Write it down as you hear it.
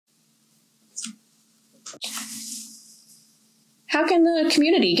How can the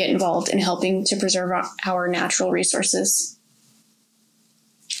community get involved in helping to preserve our natural resources?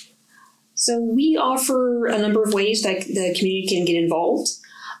 So we offer a number of ways that the community can get involved.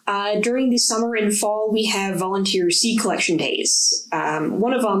 During the summer and fall, we have volunteer seed collection days.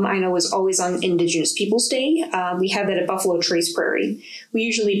 One of them I know is always on Indigenous Peoples Day. We have that at Buffalo Trace Prairie. We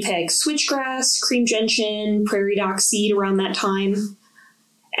usually pick switchgrass, cream gentian, prairie dock seed around that time.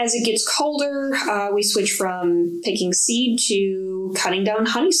 As it gets colder, we switch from picking seed to cutting down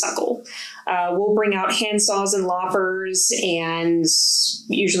honeysuckle. We'll bring out handsaws and loppers, and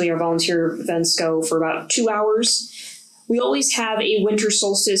usually our volunteer events go for about 2 hours. We always have a winter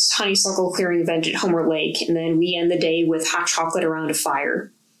solstice honeysuckle clearing event at Homer Lake, and then we end the day with hot chocolate around a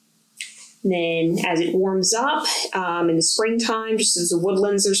fire. And then as it warms up in the springtime, just as the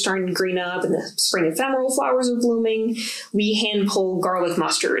woodlands are starting to green up and the spring ephemeral flowers are blooming, we hand pull garlic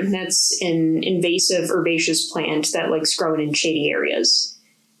mustard. And that's an invasive herbaceous plant that likes growing in shady areas.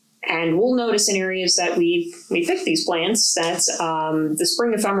 And we'll notice in areas that we pick these plants that the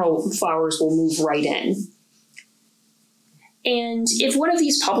spring ephemeral flowers will move right in. And if one of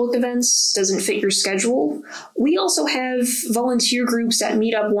these public events doesn't fit your schedule, we also have volunteer groups that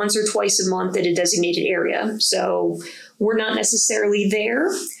meet up once or twice a month at a designated area. So we're not necessarily there,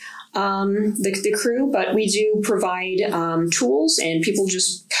 the crew, but we do provide tools, and people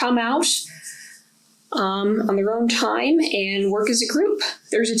just come out on their own time and work as a group.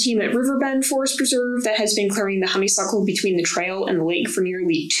 There's a team at Riverbend Forest Preserve that has been clearing the honeysuckle between the trail and the lake for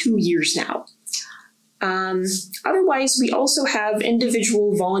nearly 2 years now. Otherwise, we also have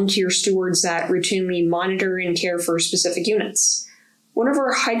individual volunteer stewards that routinely monitor and care for specific units. One of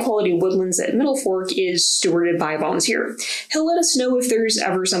our high-quality woodlands at Middle Fork is stewarded by a volunteer. He'll let us know if there's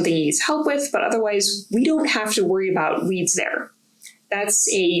ever something he needs help with, but otherwise, we don't have to worry about weeds there. That's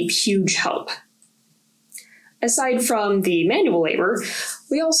a huge help. Aside from the manual labor,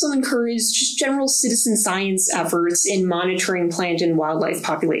 we also encourage just general citizen science efforts in monitoring plant and wildlife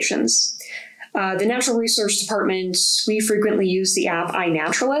populations. The Natural Resource Department, we frequently use the app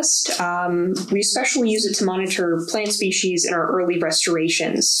iNaturalist. We especially use it to monitor plant species in our early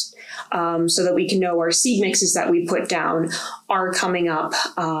restorations so that we can know our seed mixes that we put down are coming up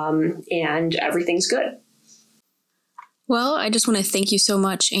and everything's good. Well, I just want to thank you so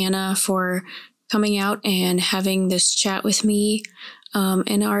much, Anna, for coming out and having this chat with me.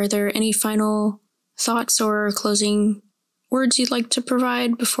 And are there any final thoughts or closing words you'd like to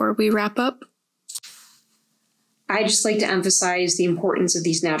provide before we wrap up? I just like to emphasize the importance of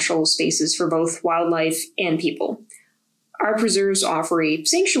these natural spaces for both wildlife and people. Our preserves offer a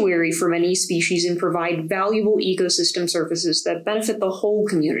sanctuary for many species and provide valuable ecosystem services that benefit the whole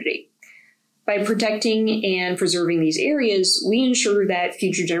community. By protecting and preserving these areas, we ensure that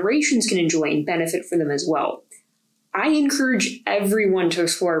future generations can enjoy and benefit from them as well. I encourage everyone to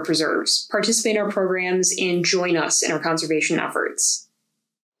explore our preserves, participate in our programs, and join us in our conservation efforts.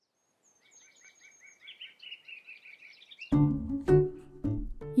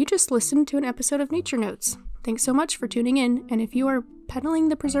 You just listened to an episode of Nature Notes. Thanks so much for tuning in, and if you are pedaling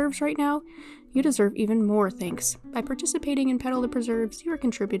the preserves right now, you deserve even more thanks. By participating in Pedal the Preserves, you are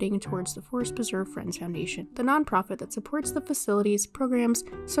contributing towards the Forest Preserve Friends Foundation, the nonprofit that supports the facilities, programs,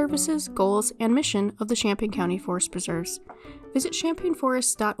 services, goals, and mission of the Champaign County Forest Preserves. Visit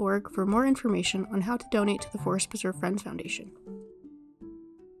champaignforest.org for more information on how to donate to the Forest Preserve Friends Foundation.